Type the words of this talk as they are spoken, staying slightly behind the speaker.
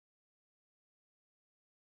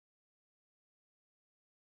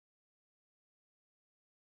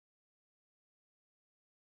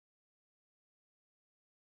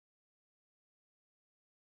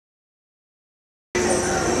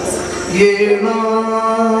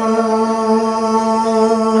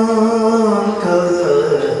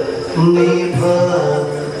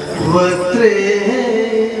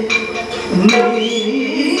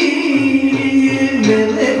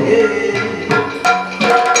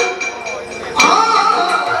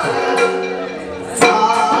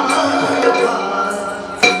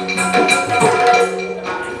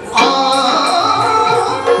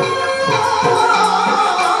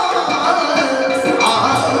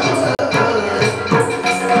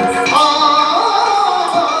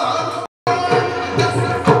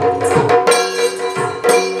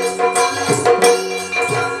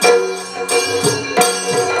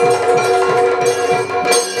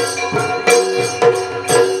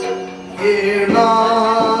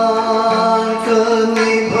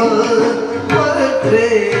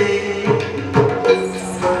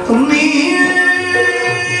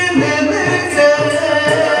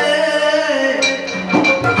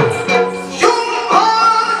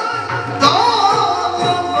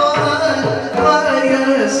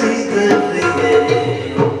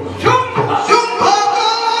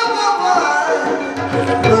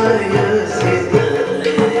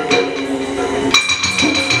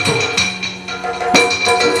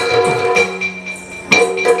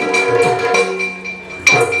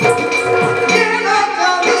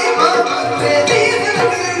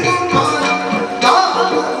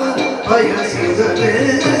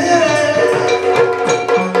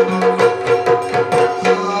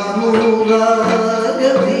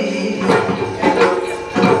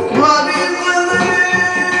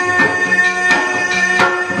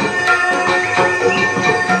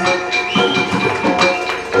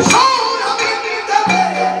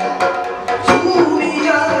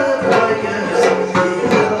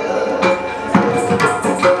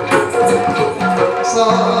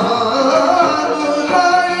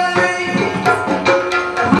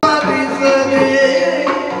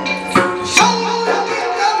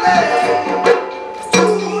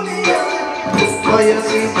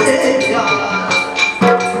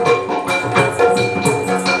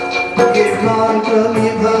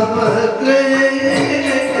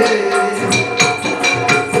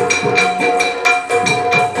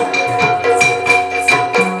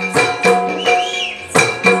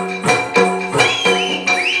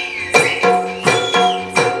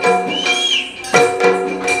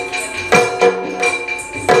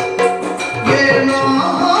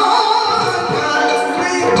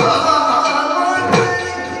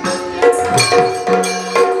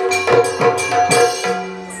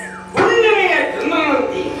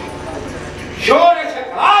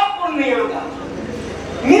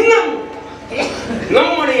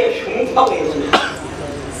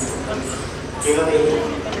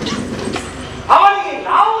ಅವನಿಗೆ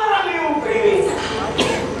ಯಾವುದರಲ್ಲಿಯೂ ಕಡಿಮೆ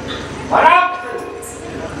ಪರಾಕ್ರಮ,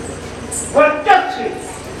 ವರ್ಚಸ್ಸು,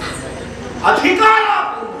 ಅಧಿಕಾರ,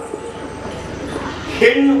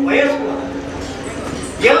 ಹೆಣ್ಣು ಬಯಸುವ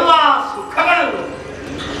ಎಲ್ಲ ಸುಖಗಳನ್ನು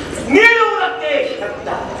ನೀಡುವುದಕ್ಕೆ ಶಬ್ದ.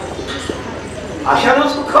 ಅಶನ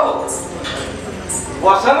ಸುಖವೋ,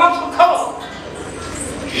 ವಸನ ಸುಖವೋ,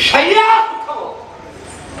 ಶಯ್ಯಾ ಸುಖವೋ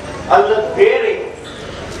ಅಲ್ಲ ಬೇರೆ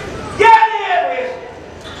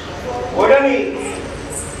ಒಡನೆ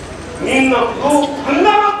ನಿನ್ನ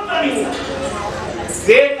ಭಂಗಮಕ್ಕಳಿಂದ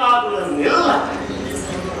ಬೇಕಾದುದನ್ನೆಲ್ಲ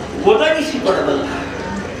ಒದಗಿಸಿಕೊಡಬಲ್ಲ.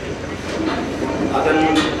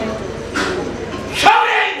 ಅದನ್ನು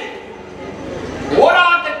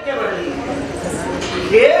ಹೋರಾಟಕ್ಕೆ ಬರಲಿ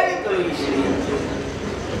ಹೇಳಿ ಕಳುಹಿಸಿ.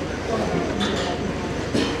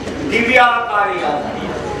 ದಿವ್ಯಾಕಾರಿಯಾದ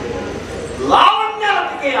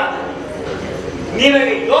ಲಾವಣ್ಯರತಿಕೆಯಾದ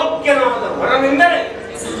ನಿನಗೆ ಯೋಗ್ಯನಾದ ವರನೆಂದರೆ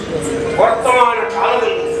ವರ್ತಮಾನ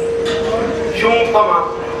ಕಾಲದಲ್ಲಿ ಶುಂಭ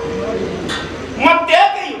ಮಾತ್ರ.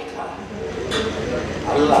 ಮತ್ತೇಕೆ ಯುದ್ಧ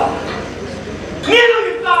ಅಲ್ಲ, ನೀನು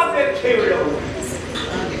ಯುದ್ಧಾಪೇಕ್ಷೆಯುಳ್ಳವನು.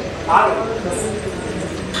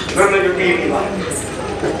 ನನ್ನ ಜೊತೆಯಲ್ಲಿವ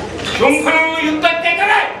ಶುಂಭನನ್ನು ಯುದ್ಧಕ್ಕೆ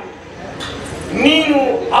ಕರೆ ನೀನು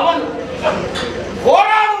ಅವನು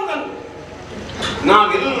ಹೋರಾಡುವುದನ್ನು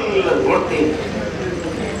ನಾವೆಲ್ಲ ನೋಡ್ತೇವೆ.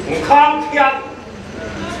 ಮುಖಾಮುಖಿಯಾಗಿ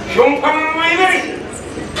ಶುಂಭನನ್ನು ಎದುರಿಸಿ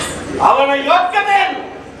ಅವನ ಯೋಗ್ಯತೆಯನ್ನು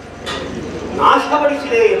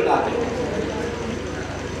ನಾಶಪಡಿಸಿದೆ ಎಂದಾದರೆ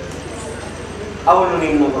ಅವನು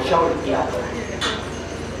ನಿನ್ನ ವಶವರ್ತಿಯಾದ.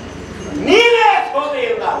 ನೀನೇ ಸೋದೆ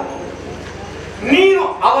ಎಂದಾದರೆ ನೀನು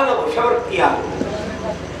ಅವನ ವಶವರ್ತಿಯಾದ.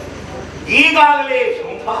 ಈಗಾಗಲೇ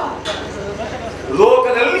ಶುಂಭ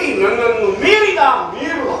ಲೋಕದಲ್ಲಿ ನನ್ನನ್ನು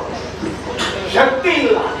ಮೀರುವ ಶಕ್ತಿ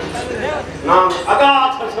ಇಲ್ಲ. ನಾನು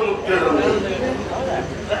ಅಗಾಧ ಸಮುದ್ರದಂತೆ,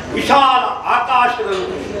 ವಿಶಾಲ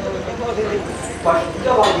ಆಕಾಶದಂತೆ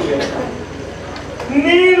ಸ್ಪಷ್ಟವಾಗಿ ಹೇಳ್ತಾನೆ.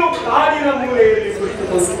 ನೀನು ಕಾಡಿನ ಮೂಲೆಯಲ್ಲಿ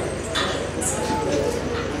ಕುಳಿತುಕೊಂಡು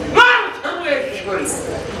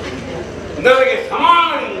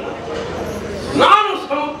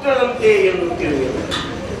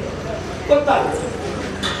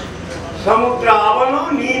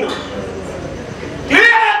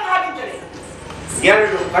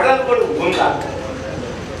ಎರಡು ಕಡಲುಗಳು ಒಂದಾಗ್ತವೆ.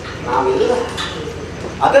 ನಾವೆಲ್ಲ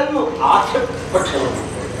ಅದನ್ನು ಆಸೆ ಪಟ್ಟವರು.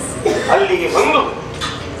 ಅಲ್ಲಿಗೆ ಬಂದು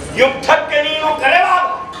ಯುದ್ಧಕ್ಕೆ ನೀನು ಕರೆವಾಗ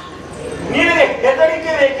ನಿನಗೆ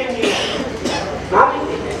ಹೆದರಿಕೆ ಬೇಕೆಂದಿಲ್ಲ.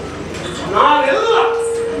 ನಾವೆಲ್ಲ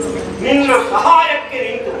ನಿನ್ನ ಸಹಾಯಕ್ಕೆ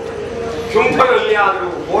ನಿಂತು ಶುಂಭನಲ್ಲಿ ಆದರೂ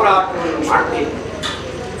ಹೋರಾಟವನ್ನು ಮಾಡ್ತೇವೆ.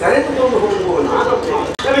 ಕರೆದುಕೊಂಡು ಹೋಗುವ ನಾನು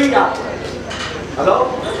ಅದೋ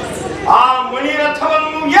ಆ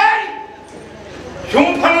ಮಣಿರಥವನ್ನು ಏರಿ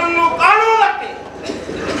ಶುಂಭನನ್ನು ಕಾಣುವುದಕ್ಕೆ,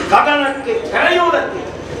 ಕದನಕ್ಕೆ ಕರೆಯುವುದಕ್ಕೆ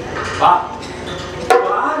ಬಾ.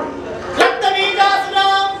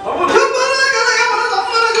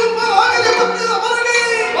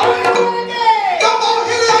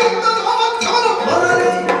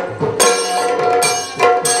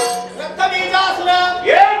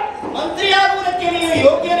 ಮಂತ್ರಿಯಾಗುವುದಕ್ಕೆ ನೀನು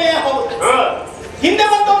ಯೋಗ್ಯನೇ ಹೌದು. ಹಿಂದೆ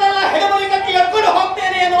ಬಂದವರೆಲ್ಲ ಹೆಡಮುರಿಕಕ್ಕೆ ಎಳ್ಕೊಂಡು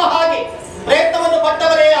ಹೋಗ್ತೇನೆ ಎನ್ನುವ ಹಾಗೆ ಪ್ರಯತ್ನವನ್ನು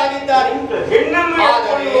ಪಟ್ಟವರೇ ಆಗಿದ್ದಾರೆ.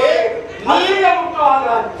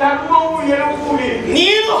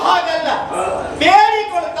 ನೀನು ಹಾಗಲ್ಲ,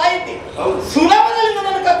 ಬೇಡಿಕೊಳ್ತಾ ಇದ್ದಿ. ಸುಲಭದಲ್ಲಿ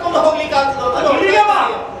ನನ್ನನ್ನು ಕರ್ಕೊಂಡು ಹೋಗ್ಲಿಕ್ಕೆ ಆಗ್ತದೆ.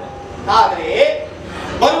 ಆದ್ರೆ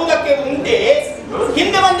ಬರುವುದಕ್ಕೆ ಮುಂದೆ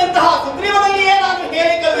ಹಿಂದೆ ಬಂದಂತಹ ಸುಗ್ರೀವನಲ್ಲಿಯೇ ನಾನು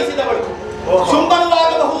ಹೇಳಿ ಕಳುಹಿಸಿದವಳು. ಶುಂಭನೂ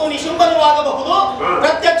ಆಗಬಹುದು, ನಿಶುಂಭನೂ ಆಗಬಹುದು,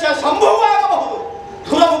 ಪ್ರತ್ಯಕ್ಷ ಶಂಭುವೂ ಆಗಬಹುದು.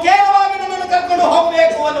 ಧುರಮುಖೇನವಾಗಿ ನನ್ನನ್ನು ಕರ್ಕೊಂಡು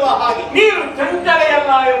ಹೋಗಬೇಕು ಅನ್ನುವ ಹಾಗೆ ನೀನು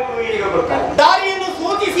ಚಂಚಲೆಯಲ್ಲ ಎಂಬುದು ಈಗ ಗೊತ್ತಾಗಿದೆ. ದಾರಿಯನ್ನು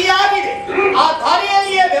ಸೂಚಿಸಿ ಆಗಿದೆ. ಆ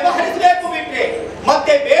ದಾರಿಯಲ್ಲಿಯೇ ವ್ಯವಹರಿಸಬೇಕು ಬಿಟ್ರೆ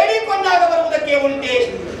ಮತ್ತೆ ಬೇಡಿಕೊಂಡಾಗ ಬರುವುದಕ್ಕೆ ಉಂಟೆ.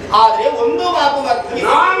 ಆದ್ರೆ ಒಂದು ಮಾತು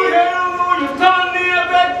ನಾನು ಹೇಳುವುದು ಯುದ್ಧವನ್ನೇ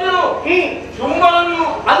ಬೇಕು. ಶುಂಭನನ್ನು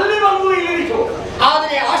ಅಲ್ಲಿ ಬಂದು ಇಳಿಸು.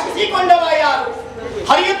 ಆದರೆ ಆಶಿಸಿಕೊಂಡವ ಯಾರು?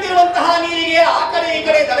 ಹರಿಯುತ್ತಿರುವಂತಹ ನೀರಿಗೆ ಆ ಕಡೆ ಈ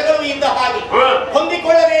ಕಡೆ ದಡಗಳು ಇದ್ದ ಹಾಗೆ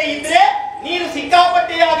ಹೊಂದಿಕೊಳ್ಳದೇ ಇದ್ರೆ ನೀರು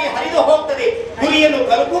ಸಿಕ್ಕಾಪಟ್ಟೆಯಾಗಿ ಹರಿದು ಹೋಗ್ತದೆ. ಗುರಿಯನ್ನು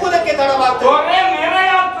ತಲುಪುವುದಕ್ಕೆ ತಡವಾಗ್ತದೆ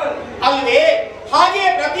ಅಲ್ವೇ? ಹಾಗೆ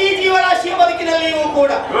ಪ್ರತಿ ಜೀವರಾಶಿಯ ಬದುಕಿನಲ್ಲಿಯೂ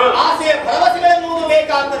ಕೂಡ ಆಸೆ ಭರವಸೆಗಳನ್ನು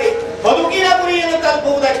ಬೇಕಾಗ್ತದೆ. ಬದುಕಿನ ಗುರಿಯನ್ನು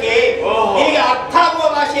ತಲುಪುವುದಕ್ಕೆ ಈಗ ಅರ್ಥ ಆಗುವ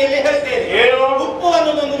ಭಾಷೆಯಲ್ಲಿ ಹೇಳ್ತೇನೆ. ಉಪ್ಪು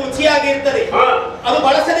ಅನ್ನೋದೊಂದು ರುಚಿಯಾಗಿರ್ತದೆ. ಅದು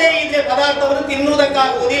ಬಳಸದೇ ಇದ್ರೆ ಪದಾರ್ಥವನ್ನು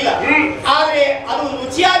ತಿನ್ನುವುದಕ್ಕಾಗುವುದಿಲ್ಲ. ಆದ್ರೆ ಅದು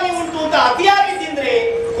ರುಚಿಯಾಗಿ ಉಂಟು ಅಂತ ಅತಿಯಾಗಿ ತಿಂದ್ರೆ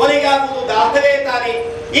ಕೊನೆಗಾಗುವುದು ದಾಹವೇ ತಾನೆ.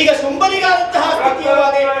 ಈಗ ಶುಂಭನಿಗಾದಂತಹ ಸ್ಥಿತಿಯೂ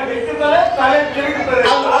ಅದೇ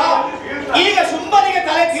ಅಲ್ವಾ? ಈಗ ಶುಂಭನಿಗೆ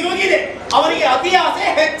ತಲೆ ತಿರುಗಿದೆ, ಅವನಿಗೆ ಅತಿ ಆಸೆ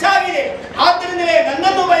ಹೆಚ್ಚಾಗಿದೆ. ಆದ್ದರಿಂದಲೇ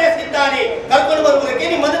ನನ್ನನ್ನು ಬಯಸಿದ್ದಾನೆ, ಕರ್ಕೊಂಡು ಬರುವುದಕ್ಕೆ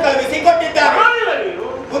ನಿಮ್ಮನ್ನು ಕಳುಹಿಸಿಕೊಟ್ಟಿದ್ದಾನೆ.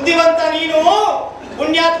 ಬುದ್ಧಿವಂತ ನೀನು,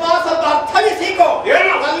 ಪುಣ್ಯಾತ್ಮ, ಸ್ವಲ್ಪ ಅರ್ಥವಿಸಿಕೋ.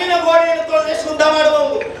 ಕಲ್ಲಿನ ಗೋಡೆಯನ್ನು ತೊಳೆದ್ರೆ ಶುದ್ಧ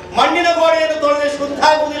ಮಾಡಬಹುದು, ಮಣ್ಣಿನ ಗೋಡೆಯನ್ನು ತೊಳೆದ್ರೆ ಶುದ್ಧ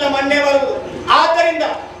ಆಗುವುದಿಲ್ಲ, ಮಣ್ಣೆ ಬರುವುದು. ಆದ್ದರಿಂದ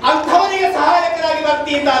ಅಂಥವನಿಗೆ ಸಹಾಯಕರಾಗಿ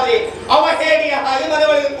ಬರ್ತಿ ಅಂತಾದ್ರೆ ಅವ ಹೇಡಿಯ ಹಾಗೆ ಮನೆ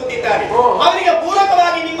ಒಳಗೆ ಕೂತಿದ್ದಾನೆ. ಅವನಿಗೆ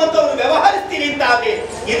ಪೂರಕವಾಗಿ ನಿಮ್ಮಂತವರು ವ್ಯವಹರಿಸ್ತೀನಿ ಅಂತಾದ್ರೆ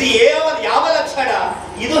ಇದು ಯಾವ ಲಕ್ಷಣ?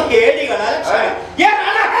 ಇದು ಹೇಡಿಗಳ ಲಕ್ಷಣ.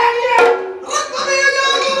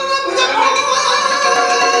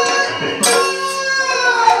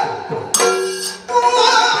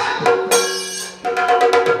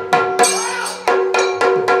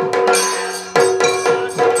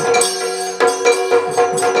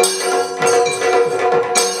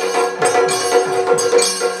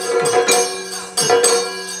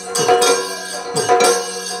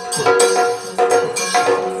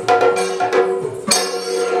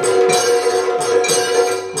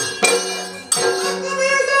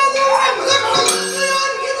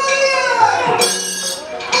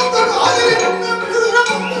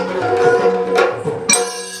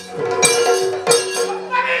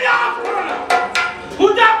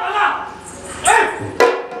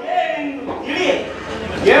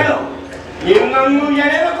 ನಿನ್ನನ್ನು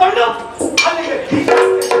ಎಳೆದುಕೊಂಡು ಅಲ್ಲಿಗೆ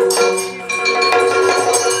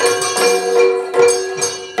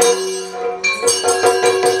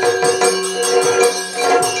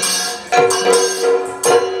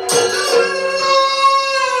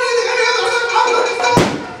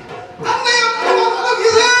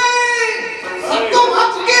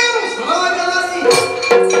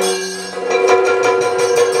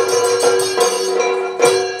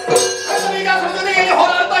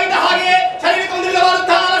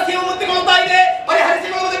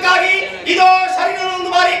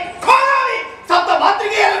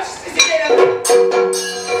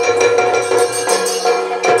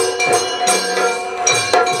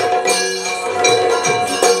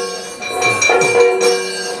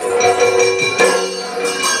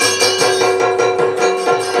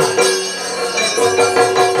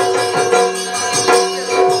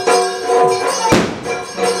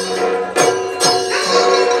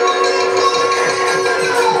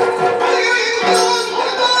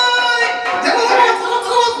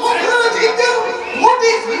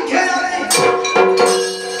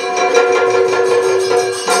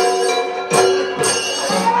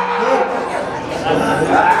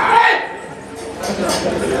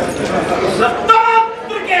ಸತ್ತಮ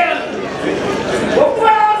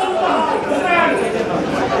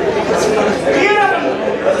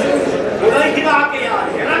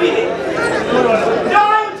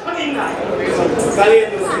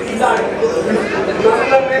ತಲೆಯನ್ನು ಸಿಡಿದಾಡಿ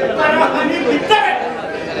ನನ್ನ ಮೆತ್ತನ ಹನಿ ಬಿದ್ದರೆ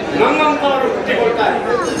ನನ್ನಂತವರು ಹುಟ್ಟಿಕೊಳ್ತಾರೆ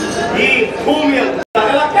ಈ ಭೂಮಿಯ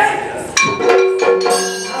ತಗಲಕ್ಕೆ.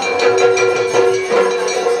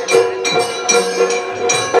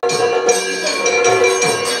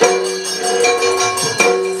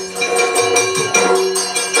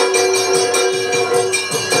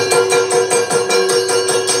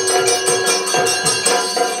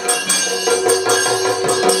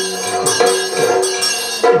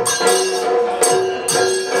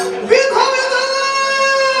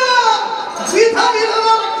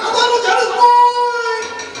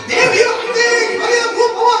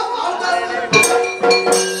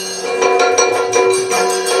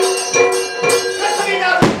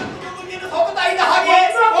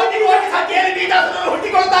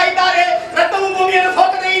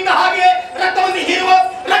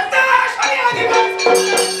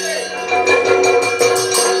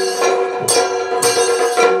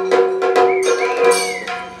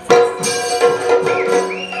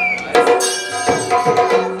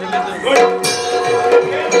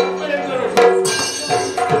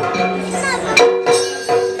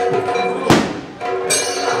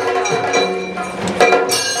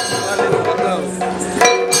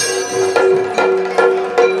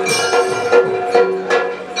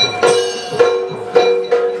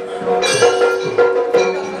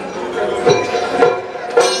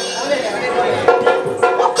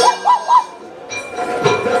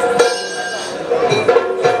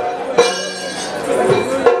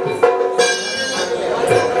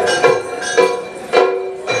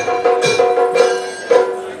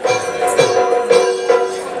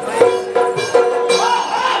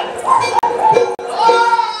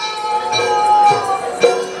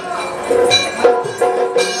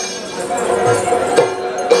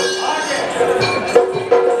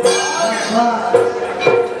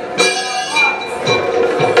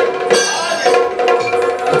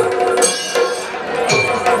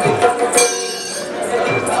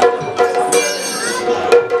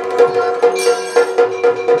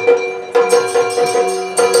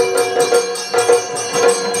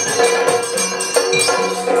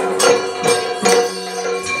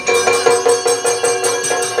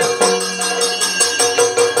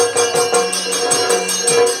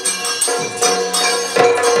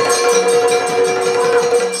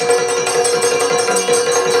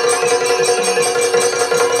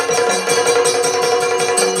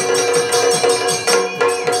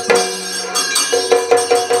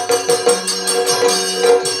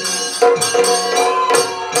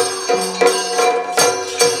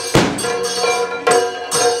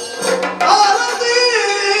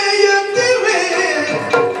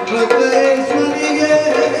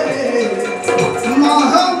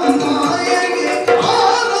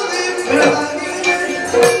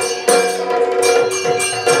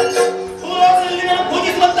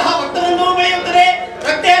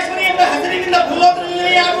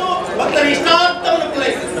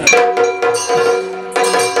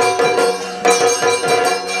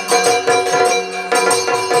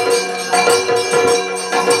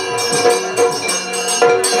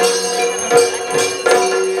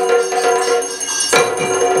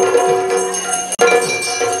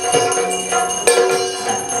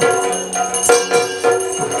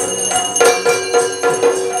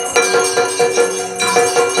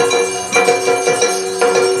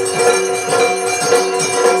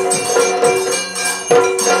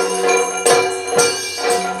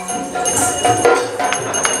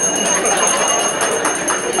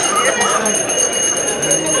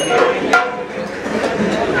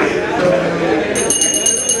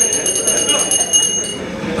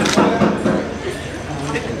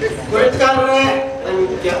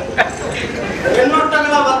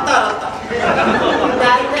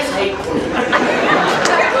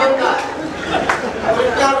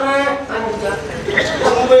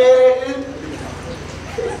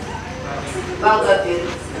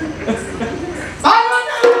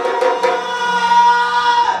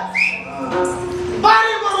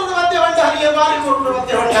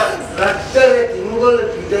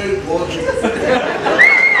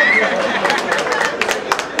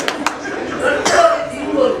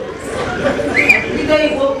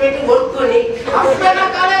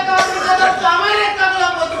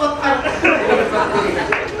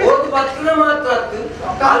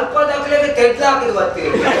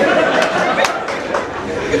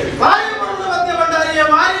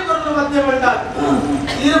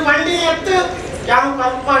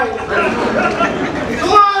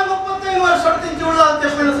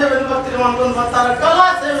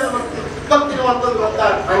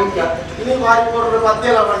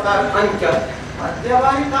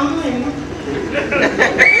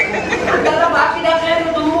 ಬಾಕಿ ದಾಖಲೆ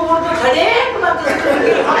ತುಂಬ ಹೊರತು ಕಡೆ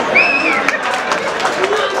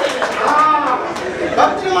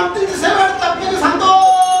ಭಕ್ತಿ ಮಾಡ್ತಿದ್ದ ಸೇವೆ ತಪ್ಪಿಗೆ ಸಂತೋಷ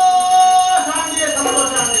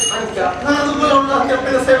ಸಂತೋಷ ನನ್ನದು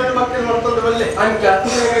ಕೆಪ್ಪಿನ ಸೇವೆ ಭಕ್ತಿ ಮಾಡ್ಕೊಂಡು ಬಲ್ಲೆ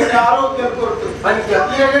ಆರೋಗ್ಯ ಕೊರತು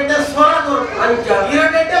ಈರಗಡ್ಡೆ ಸ್ವರ ಕೊರತು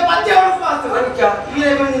ಈರಗಡ್ಡೆ ಪದ್ಯ ಹೊರಪಾತು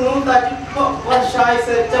ಈರಗಡ್ಡೆ ನೂತಾಗಿ ವರ್ಷ ಆಯ್ಸ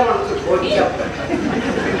ಹೆಚ್ಚ ಮಾಡ್ತು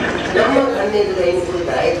ನಮ್ಮ ಕಣ್ಣಿಗೆ ಏನು ಕುರಿತ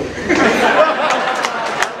ಆಯ್ತು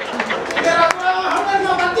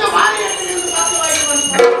ಪದ್ಯ ಭಾರಿ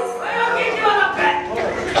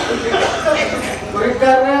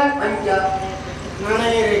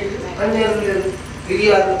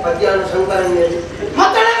ಹಿರಿಯಾದ ಪದ್ಯಾನ ಶಂಕರಣ್ಯ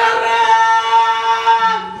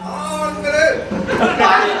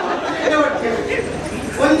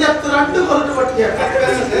ಒಂದತ್ತು ರಡ್ಡು ಹೊರಟು ಪಟ್ಟಿಯ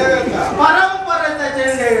ಪರಂಪರೆ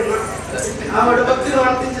ಚೆಂಡೆ ಆವಿಡ ಭಕ್ತಿ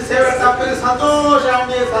ಮಾಡ್ತಿದ್ದ ಸೇವೆ ತಪ್ಪಿಗೆ ಸಂತೋಷ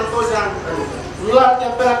ಅಂಡಿ ಸಂತೋಷ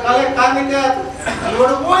ತೆಪ್ಪಲ ಕಲೆ ಕಾಣಿಕೆ ಆಯ್ತು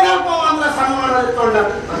ಇವಳು ಹೋಯ್ನಲ್ಪ ಮಾತ್ರ ಸನ್ಮಾನ ಇಟ್ಕೊಂಡ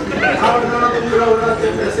ಆವಿಡ ನನ್ನ ತುಂಬಿರೋ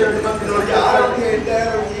ತೆಪ್ಪಿನ ಸೇವೆ ಭಕ್ತಿ ನೋಡಿ ಆರೋಗ್ಯ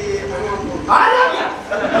ಆರೋಗ್ಯ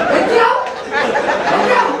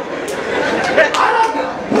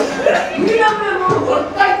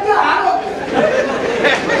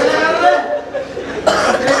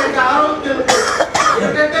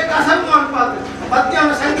ಕಸಬ್ ಮಾಡ್ಪಾತು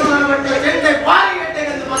ಮಧ್ಯಾಹ್ನ ಸಂಕಲನ ಬಟ್ಟೆ ಚೆಂಡೆ ಬಾರಿ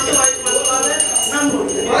ಗಟ್ಟೆಗೆ ಮತ್ತೆ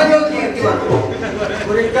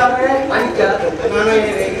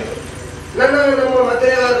ನನ್ನ ನಮ್ಮ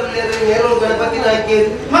ಮದುವೆಗಾರರಲ್ಲಿ ನೇರು ಗಣಪತಿನ ಹಾಕಿ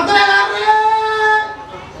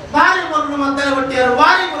ಬಾರಿ ಬರುಳು ಮತ್ತಲೆ ಬಟ್ಟಿಯಾರು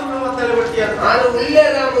ಬಾರಿ ಬರುಳು ಮತ್ತಲೆ ಬಟ್ಟಿಯಾರು ನಾನು ಒಳ್ಳೆ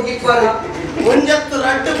ಮುಗಿಪಾರ ಒಂಜತ್ತು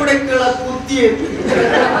ರಟ್ಟು ಕುಡೆಗಳ ಕುದ್ದಿ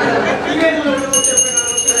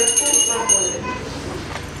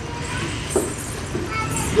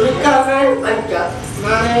ಅಂಕ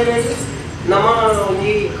ನಮ್ಮ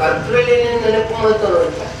ಈ ಕರ್ತೃಲ್ಲಿ ನೆನಪು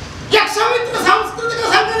ಮಾಡ್ತಾನ ಯಕ್ಷಮಿತ್ರ ಸಾಂಸ್ಕೃತಿಕ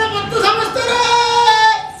ಸಂಘದ ಮತ್ತು ಸಂಸ್ಥೆ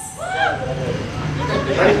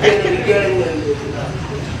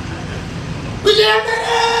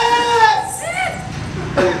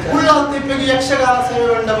ಉಳ್ಳಾಲ್ತಿಪ್ಪಿಗೆ ಯಕ್ಷಗಾನ ಸೇವೆ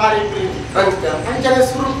ಉಂಡ ಬಾರಿ ಪ್ರೀತಿ ಅಂಚನೆ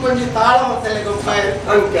ಸುರು ಕೊಂಚ ತಾಳ ಮತ್ತಲೆ ಗೊಬ್ಬಾಯ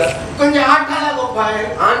ಕೊಂಚ ಆಟಾಳ ಗೊಬ್ಬಾಯ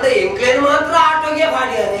ಆಂಡ ಎಂಕ್ಲೇನು ಮಾತ್ರ ಆಟೋಗೆ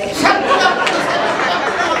ಬಾಡಿಯಾನೆ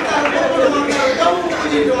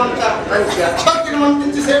ಭಕ್ತಿನ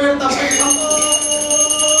ಮಂತಿಂಚಿ ಸೇವೆ ತಪ್ಪಿಗೆ ಸಂತೋಷ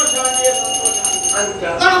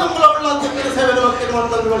ಉಳ್ಳಾಲ್ತಿಪ್ಪಿನ ಸೇವೆ ಭಕ್ತಿನ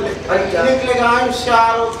ಮಂತಂದು ಒಳ್ಳೆ ನಿಂಗ್ಲಿಗೆ ಆಯುಷ್ಯ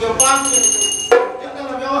ಆರೋಗ್ಯ ಭಾಗ್ಯ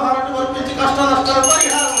ವ್ಯವಹಾರ ವರ್ಪಿಂಚಿ ಕಷ್ಟ ನಷ್ಟ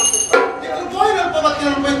ಪರಿಹಾರ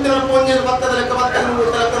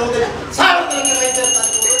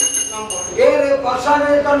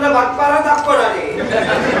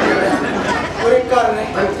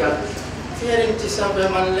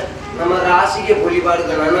ನಮ್ಮ ರಾಶಿಗೆ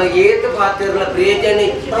ಬುಲಿಬಾರ್ದು ನನಗೆ ಏತು ಪಾತ್ರ ಪ್ರೇಜನ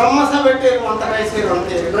ಬ್ರಹ್ಮಸಭೆ ಇರುವಂತ ಕೈ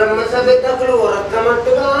ಸೇರುವಂತೆ ಬ್ರಹ್ಮಸಭೆ ತಗಳು ಹೊರತ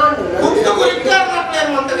ಮಟ್ಟಗ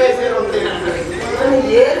ಕೈ ಸೇರುವಂತೆ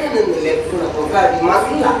ಏನೇನು ಲೆಕ್ಕನ ಹೊಗಾಡಿ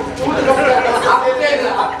ಮಗಲ್ಲ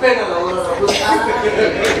ಅಪ್ಪೇನಲ್ಲ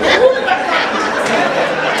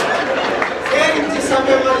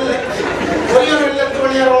ಸಭೆ ಮಲ್ಲೆ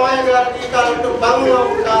ಒರಿಯರೆಲ್ಲೆತ್ತುಕೊಂಡಿಯರು ಮಾಯಗಾರ ಈ ಕಾಲಟ್ಟು ಬಂಗ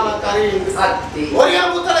ಕಾಲ ಕರೆಯಿಂದ ಒರಿಯ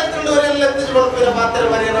ಮುತ್ತಲೆತ್ತುಂಡು ಒರಿಯಲ್ಲೆತ್ತಿಸಿಕೊಂಡು ಪಾತ್ರ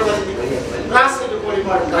ಮನೆಯರ ಬಂದಿ ರಾಸಿಗೆ ಕೋಳಿ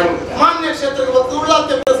ಮಾಡ್ತಾರೆ ಮಾನ್ಯ ಕ್ಷೇತ್ರಕ್ಕೆ ಬಂದು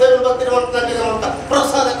ಉಳ್ಳಾತ್ಯ ಸೇವೆ ಬರ್ತಿರುವಂತ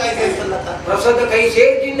ಪ್ರಸಾದ ಕೈ ಸೇರಿಸಲ್ಲತ್ತ ಪ್ರಸಾದ ಕೈ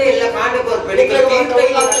ಸೇರಿದಿಂದ ಎಲ್ಲ ಕಾಂಡ ಬೆಳಿಗ್ಗೆ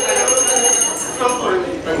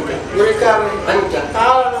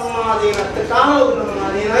ಕಾಲ ನಮ್ಮ ಅಧೀನತ್ತೆ ಕಾಲವು ನಮ್ಮ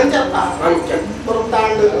ಅಧೀನ ಅಂಚತ್ತ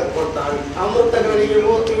ಹೊರತಾಂಡು ಅಮೃತಗಳಿಗೆ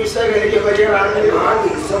ಮೂರ್ತಿ ವಿಷಯಗಳಿಗೆ ಬರೆಯಲಾಂಡು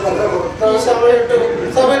ಈ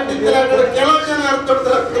ಸಭೆಟ್ಟಿದ್ದಿನಗಳು ಕೆಲವು ಜನ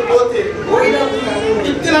ಅರ್ಥೊಡ್ದು ಹೋಗ್ತೀರಿ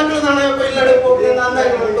ಇತ್ತಿನಗಳು ನನಗೆ ಇಲ್ಲಡೆ ಹೋಗ್ಲಿಂದ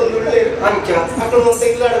ಅಂದಾಜು ಮಾಡ್ಕೊಂಡು ಉಳ್ಳೇರು ಮಕ್ಕಳು ಮತ್ತೆ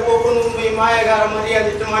ಇಲ್ಲಡೆ ಹೋಗ್ಕೊಂಡು ಈ ಮಾಯಗಾರ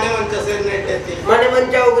ಮರ್ಯಾದಿಟ್ಟು ಮನೆ ಮಂಚ ಸೇರಿ ನೆಟ್ಟೆತ್ತಿ ಮನೆ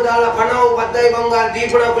ಮಂಚ ಹೋಗುದಲ್ಲ ಪಣವು ಬದ್ದಾಯಿ ಬಂಗಾರ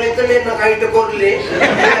ದೀಪಣ ಕುಳಿತು ನಿನ್ನ ಕೈಟ್ ಕೊರ್ಲಿ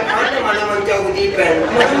ಮನೆ ಮಂಚ ಹೋಗು ದೀಪ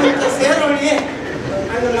ಮನೆ ಮಂಚ ಸೇರೋಳಿ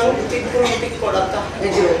ಅಣ್ಣ ನಾವು ತಿಕ್ಕೊಡತ್ತ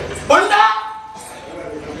ಬಂಡ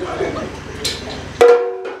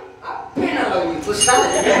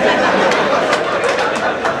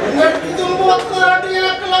ತುಂಬು ಹೊತ್ತು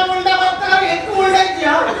ಜನಕ್ಕೆಲ್ಲ ಬಂಡ ಬರ್ತಾರೆ ಹೆಚ್ಚು ಬಂಡ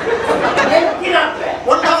ಇದೆಯಾ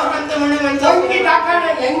ಬಂಡ ಬರಂತೆ ಮನೆ ಮಂಚ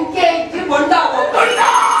ಎಂಕೆ ಇಚ್ಚಿ ಬೊಂಡ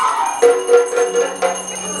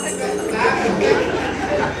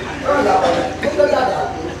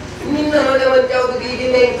ನಿನ್ನ ಮನೆ ಮಂಚ ಹೋಗುದು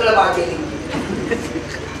ಈಗಿನ ಇಂಕಳ ಬಾಗಿಲಿ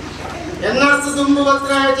ಎನ್ನರ್ಥ ತುಂಬು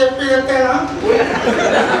ಹತ್ರ చెప్పిದಂతేనా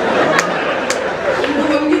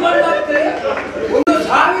ಒಂದು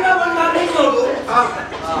 1000